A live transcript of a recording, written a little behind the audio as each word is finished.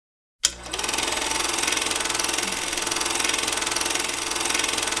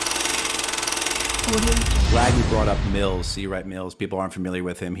glad you brought up Mills, C. Wright Mills. People aren't familiar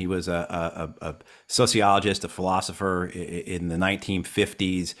with him. He was a sociologist, a philosopher in the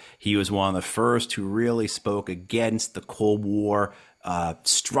 1950s. He was one of the first who really spoke against the Cold War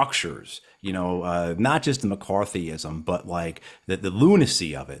structures, not just the McCarthyism, but like the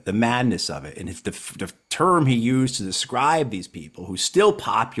lunacy of it, the madness of it. And it's the term he used to describe these people who still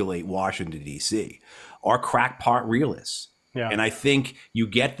populate Washington, D.C. are crackpot realists. Yeah. And I think you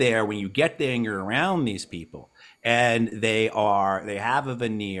get there, when you get there and you're around these people and they have a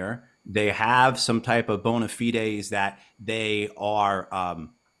veneer, they have some type of bona fides that they are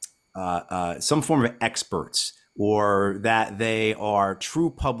some form of experts, or that they are true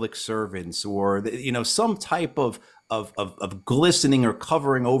public servants, or some type of glistening or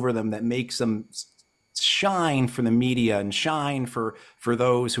covering over them that makes them shine for the media and shine for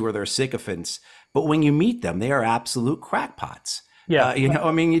those who are their sycophants. But when you meet them, they are absolute crackpots. Yeah, you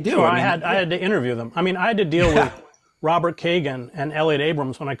do. Sure, I had to interview them. I mean, I had to deal with Robert Kagan and Elliot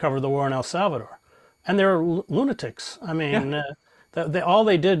Abrams when I covered the war in El Salvador, and they're lunatics. I mean, all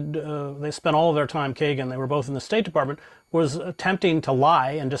they did, they spent all of their time, Kagan, they were both in the State Department, was attempting to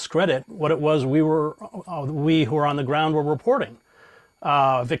lie and discredit what it was we who were on the ground were reporting.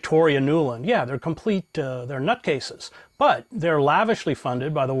 Victoria Nuland, they're complete, they're nutcases, but they're lavishly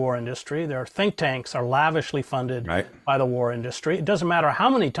funded by the war industry. Their think tanks are lavishly funded by the war industry. It doesn't matter how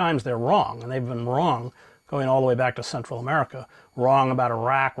many times they're wrong, and they've been wrong going all the way back to Central America, wrong about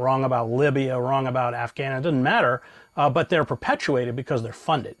Iraq, wrong about Libya, wrong about Afghanistan. It doesn't matter, but they're perpetuated because they're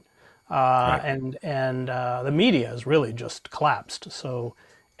funded. And the media has really just collapsed. So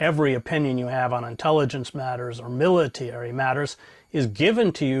every opinion you have on intelligence matters or military matters is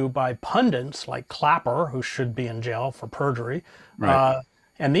given to you by pundits like Clapper, who should be in jail for perjury,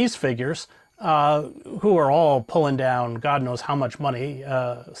 and these figures who are all pulling down God knows how much money,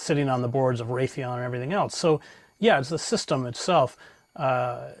 sitting on the boards of Raytheon and everything else. So it's the system itself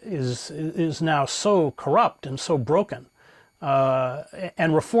is now so corrupt and so broken,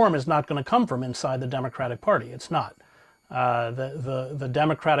 and reform is not going to come from inside the Democratic Party. It's not. The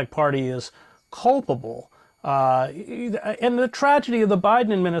Democratic Party is culpable. And the tragedy of the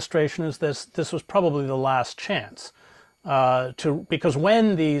Biden administration is this was probably the last chance because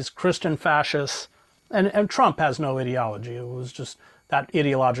when these Christian fascists, and Trump has no ideology, it was just that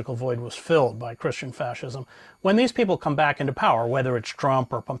ideological void was filled by Christian fascism. When these people come back into power, whether it's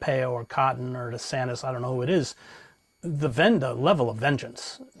Trump or Pompeo or Cotton or DeSantis, I don't know who it is, the level of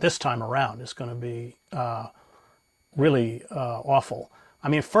vengeance this time around is going to be really awful. I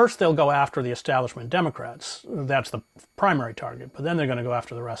mean, first they'll go after the establishment Democrats. That's the primary target, but then they're going to go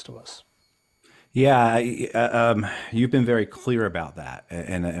after the rest of us. Yeah, you've been very clear about that,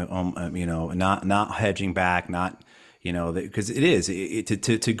 and not hedging back, not because it is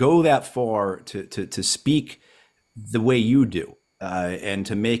to go that far to speak the way you do, and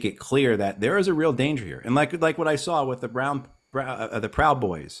to make it clear that there is a real danger here, and like what I saw with the Proud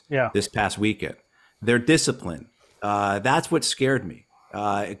Boys this past weekend, their discipline. That's what scared me.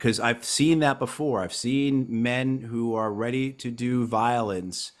 Because I've seen that before. I've seen men who are ready to do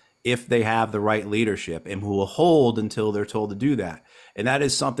violence if they have the right leadership, and who will hold until they're told to do that. And that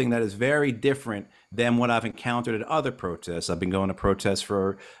is something that is very different than what I've encountered at other protests. I've been going to protests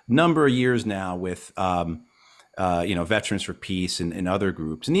for a number of years now with Veterans for Peace and other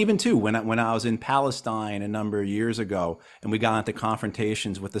groups. And even too, when I was in Palestine a number of years ago, and we got into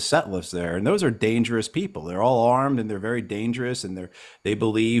confrontations with the settlers there, and those are dangerous people. They're all armed and they're very dangerous, and they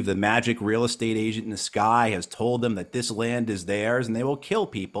believe the magic real estate agent in the sky has told them that this land is theirs, and they will kill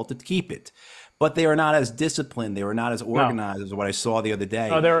people to keep it. But they are not as disciplined. They were not as organized as what I saw the other day.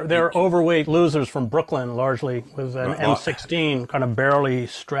 No, they're overweight losers from Brooklyn, largely, with an M16 kind of barely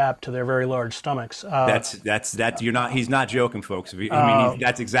strapped to their very large stomachs. You're not. He's not joking, folks.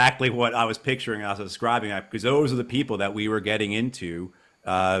 That's exactly what I was picturing as I was describing that, because those are the people that we were getting into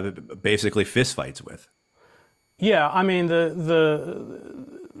basically fistfights with. Yeah, I mean as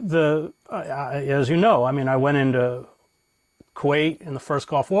you know, I mean, I went into Kuwait in the first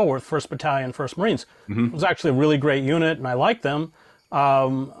Gulf War with 1st Battalion, 1st Marines. Mm-hmm. It was actually a really great unit, and I liked them. But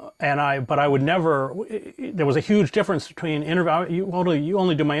I would never. There was a huge difference between you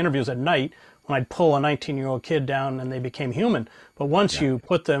only do my interviews at night when I'd pull a 19-year-old kid down and they became human. But once you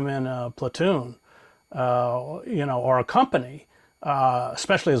put them in a platoon, or a company,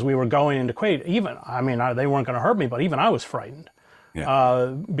 especially as we were going into Kuwait, they weren't going to hurt me, but even I was frightened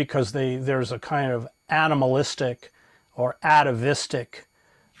because there's a kind of animalistic or atavistic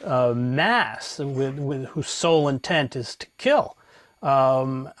mass with whose sole intent is to kill.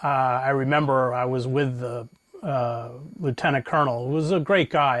 I remember I was with the lieutenant colonel, who was a great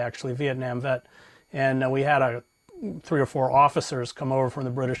guy, actually, Vietnam vet, and we had 3 or 4 officers come over from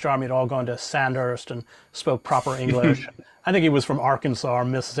the British Army. Had all gone to Sandhurst and spoke proper English. I think he was from Arkansas or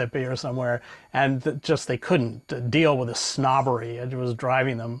Mississippi or somewhere, and they couldn't deal with the snobbery. It was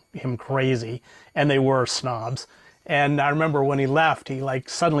driving him crazy, and they were snobs. And I remember when he left, he like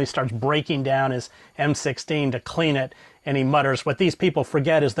suddenly starts breaking down his M16 to clean it, and he mutters, "What these people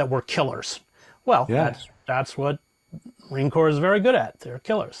forget is that we're killers." Well, Yeah. that's what Marine Corps is very good at. They're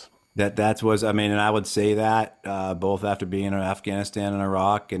killers. That's was I mean, and I would say that both after being in Afghanistan and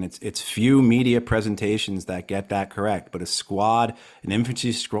Iraq, and it's few media presentations that get that correct. But an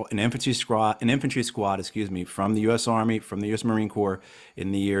infantry squad, excuse me, from the U.S. Army, from the U.S. Marine Corps,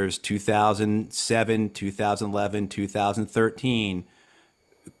 in the years 2007, 2011, 2013,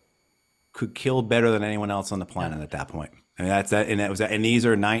 could kill better than anyone else on the planet at that point. I mean, that's that, and that was that. And these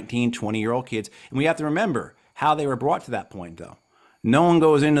are 19, 20-year-old kids, and we have to remember how they were brought to that point, though. No one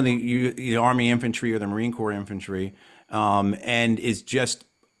goes into the Army infantry or the Marine Corps infantry and is just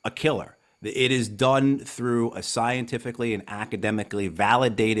a killer. It is done through a scientifically and academically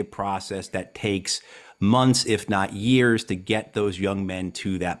validated process that takes months, if not years, to get those young men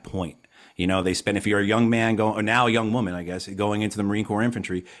to that point. You know, they spend, if you're a young man going, or now a young woman, I guess, going into the Marine Corps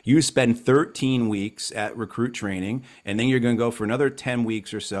infantry, you spend 13 weeks at recruit training, and then you're going to go for another 10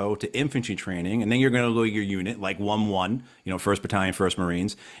 weeks or so to infantry training, and then you're going to do your unit, like 1-1, you know, 1st Battalion, 1st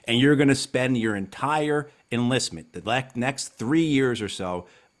Marines, and you're going to spend your entire enlistment, the next 3 years or so,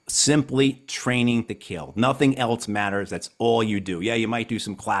 simply training to kill. Nothing else matters. That's all you do. Yeah, you might do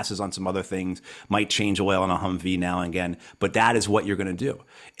some classes on some other things, might change oil on a Humvee now and again, but that is what you're going to do.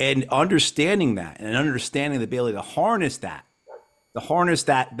 And understanding that, and understanding the ability to harness that,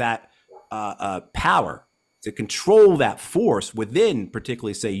 power, to control that force within,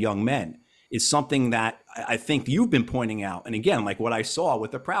 particularly say young men, is something that I think you've been pointing out. And again, like what I saw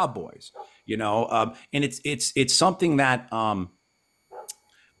with the Proud Boys, you know, and it's something that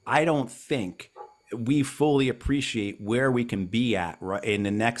I don't think we fully appreciate where we can be at in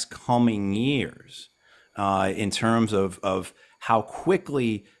the next coming years in terms of how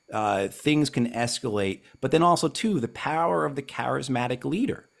quickly things can escalate, but then also too the power of the charismatic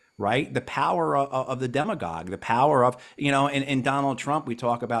leader, right? The power of the demagogue, the power of, you know, and Donald Trump, we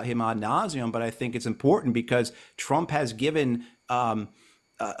talk about him ad nauseum, but I think it's important because Trump has given a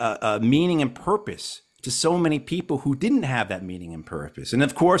meaning and purpose to so many people who didn't have that meaning and purpose. And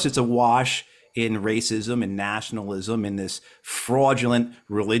of course, it's a wash in racism and nationalism and this fraudulent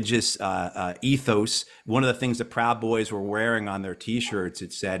religious ethos. One of the things the Proud Boys were wearing on their T-shirts,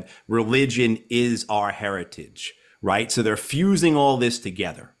 it said, "Religion is our heritage," right? So they're fusing all this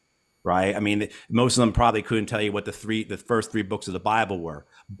together, right? I mean, most of them probably couldn't tell you what the first three books of the Bible were,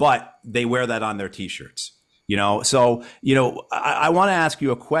 but they wear that on their T-shirts. You know, so, you know, I want to ask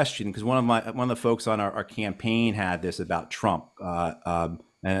you a question because one of the folks on our campaign had this about Trump.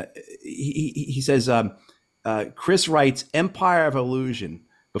 He says, Chris writes Empire of Illusion.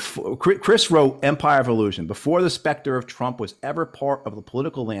 Chris wrote Empire of Illusion before the specter of Trump was ever part of the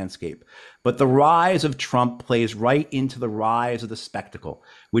political landscape. But the rise of Trump plays right into the rise of the spectacle,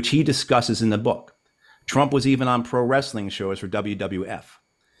 which he discusses in the book. Trump was even on pro wrestling shows for WWF.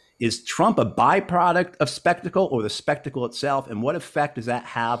 Is Trump a byproduct of spectacle or the spectacle itself? And what effect does that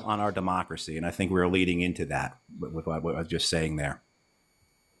have on our democracy? And I think we're leading into that with what I was just saying there.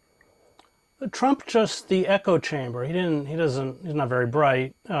 Trump just the echo chamber. He's not very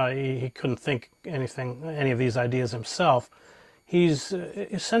bright. He couldn't think any of these ideas himself. He's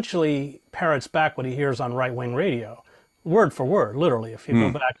essentially parrots back what he hears on right-wing radio, word for word, literally. If you go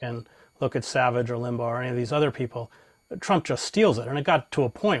back and look at Savage or Limbaugh or any of these other people, Trump just steals it. And it got to a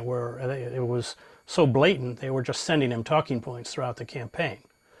point where it was so blatant, they were just sending him talking points throughout the campaign.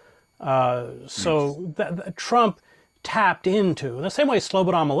 So Trump tapped into, in the same way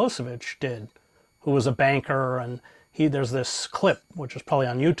Slobodan Milosevic did, who was a banker, and there's this clip, which is probably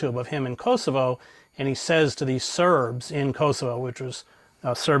on YouTube, of him in Kosovo, and he says to these Serbs in Kosovo, which was,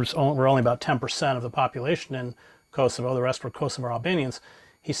 Serbs were only about 10% of the population in Kosovo, the rest were Kosovo Albanians,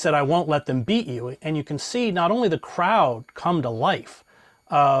 he said, "I won't let them beat you." And you can see not only the crowd come to life,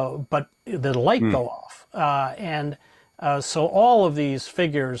 but the light go off. So all of these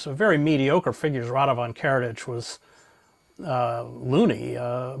figures, very mediocre figures, Radovan Karadzic was loony,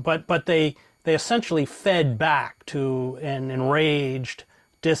 but they essentially fed back to an enraged,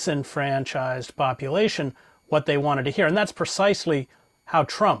 disenfranchised population what they wanted to hear. And that's precisely how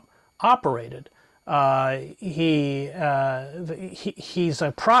Trump operated. He's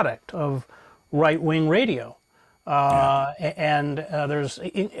a product of right-wing radio. And there's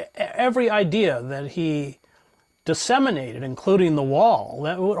every idea that he disseminated, including the wall,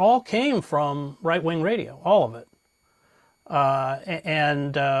 that all came from right-wing radio, all of it.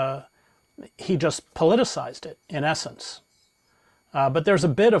 And he just politicized it, in essence. But there's a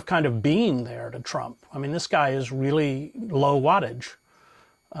bit of kind of being there to Trump. I mean, this guy is really low wattage.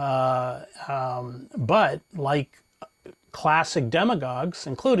 But like classic demagogues,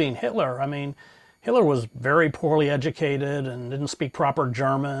 including Hitler, I mean, Hitler was very poorly educated and didn't speak proper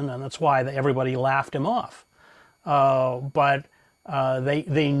German, and that's why everybody laughed him off. But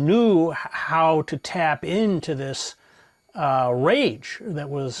they knew how to tap into this rage that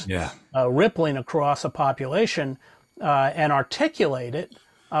was rippling across a population and articulate it,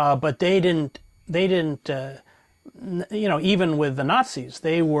 but they didn't. You know, even with the Nazis,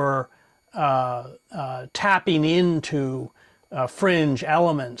 they were tapping into fringe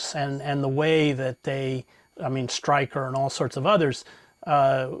elements and the way that they, I mean, Stryker and all sorts of others,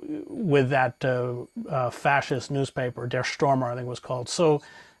 with that fascist newspaper, Der Stürmer, I think it was called. So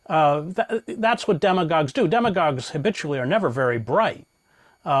that's what demagogues do. Demagogues habitually are never very bright.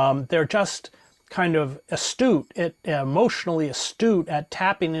 They're just kind of astute, emotionally astute at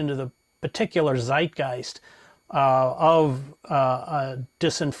tapping into the particular zeitgeist of a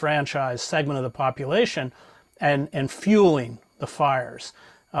disenfranchised segment of the population and fueling the fires.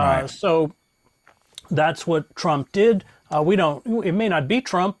 Right. So that's what Trump did. It may not be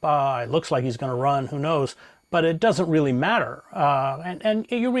Trump. It looks like he's going to run, who knows, but it doesn't really matter. And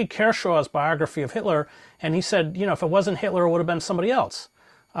you read Kershaw's biography of Hitler, and he said, you know, if it wasn't Hitler, it would have been somebody else,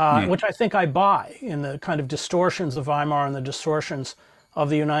 which I think I buy in the kind of distortions of Weimar and the distortions of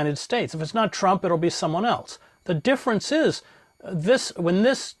the United States. If it's not Trump, it'll be someone else. The difference is when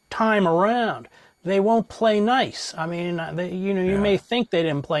this time around, they won't play nice. I mean, you may think they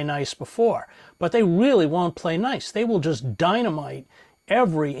didn't play nice before, but they really won't play nice. They will just dynamite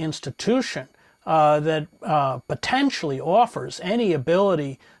every institution that potentially offers any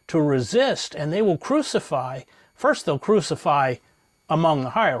ability to resist, and they will crucify. First, they'll crucify among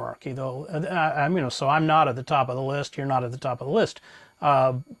the hierarchy, though. So I'm not at the top of the list. You're not at the top of the list,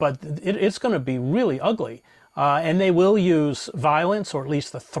 but it's going to be really ugly. And they will use violence, or at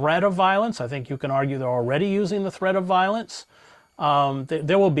least the threat of violence. I think you can argue they're already using the threat of violence.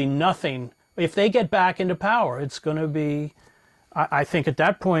 There will be nothing. If they get back into power, it's going to be, I think at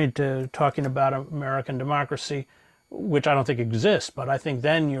that point, talking about American democracy, which I don't think exists, but I think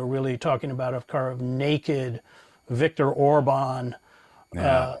then you're really talking about a kind of naked Viktor Orban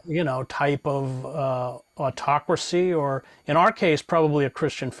type of autocracy, or in our case, probably a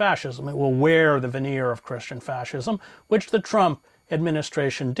Christian fascism. It will wear the veneer of Christian fascism, which the Trump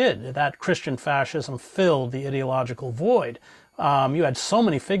administration did. That Christian fascism filled the ideological void. You had so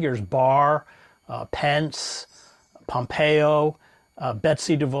many figures, Barr, Pence, Pompeo,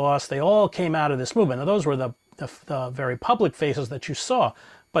 Betsy DeVos, they all came out of this movement. Now, those were the very public faces that you saw,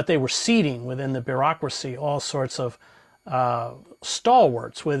 but they were seeding within the bureaucracy all sorts of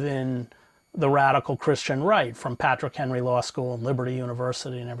stalwarts within the radical Christian right, from Patrick Henry Law School and Liberty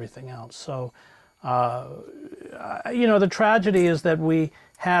University and everything else. So, the tragedy is that we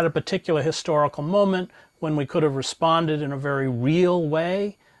had a particular historical moment when we could have responded in a very real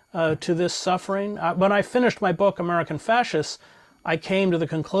way to this suffering. When I finished my book, American Fascists, I came to the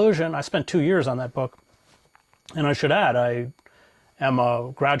conclusion, I spent 2 years on that book, and I should add, I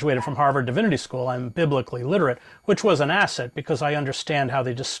am graduated from Harvard Divinity School. I'm biblically literate, which was an asset because I understand how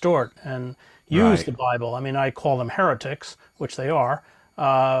they distort and use the Bible. I mean, I call them heretics, which they are.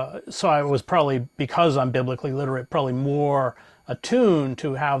 So I was probably, because I'm biblically literate, probably more attuned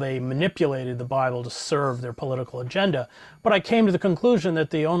to how they manipulated the Bible to serve their political agenda. But I came to the conclusion that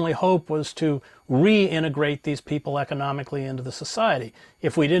the only hope was to reintegrate these people economically into the society.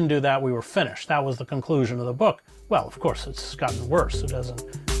 If we didn't do that, we were finished. That was the conclusion of the book. Well, of course, it's gotten worse.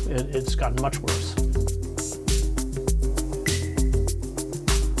 It's gotten much worse.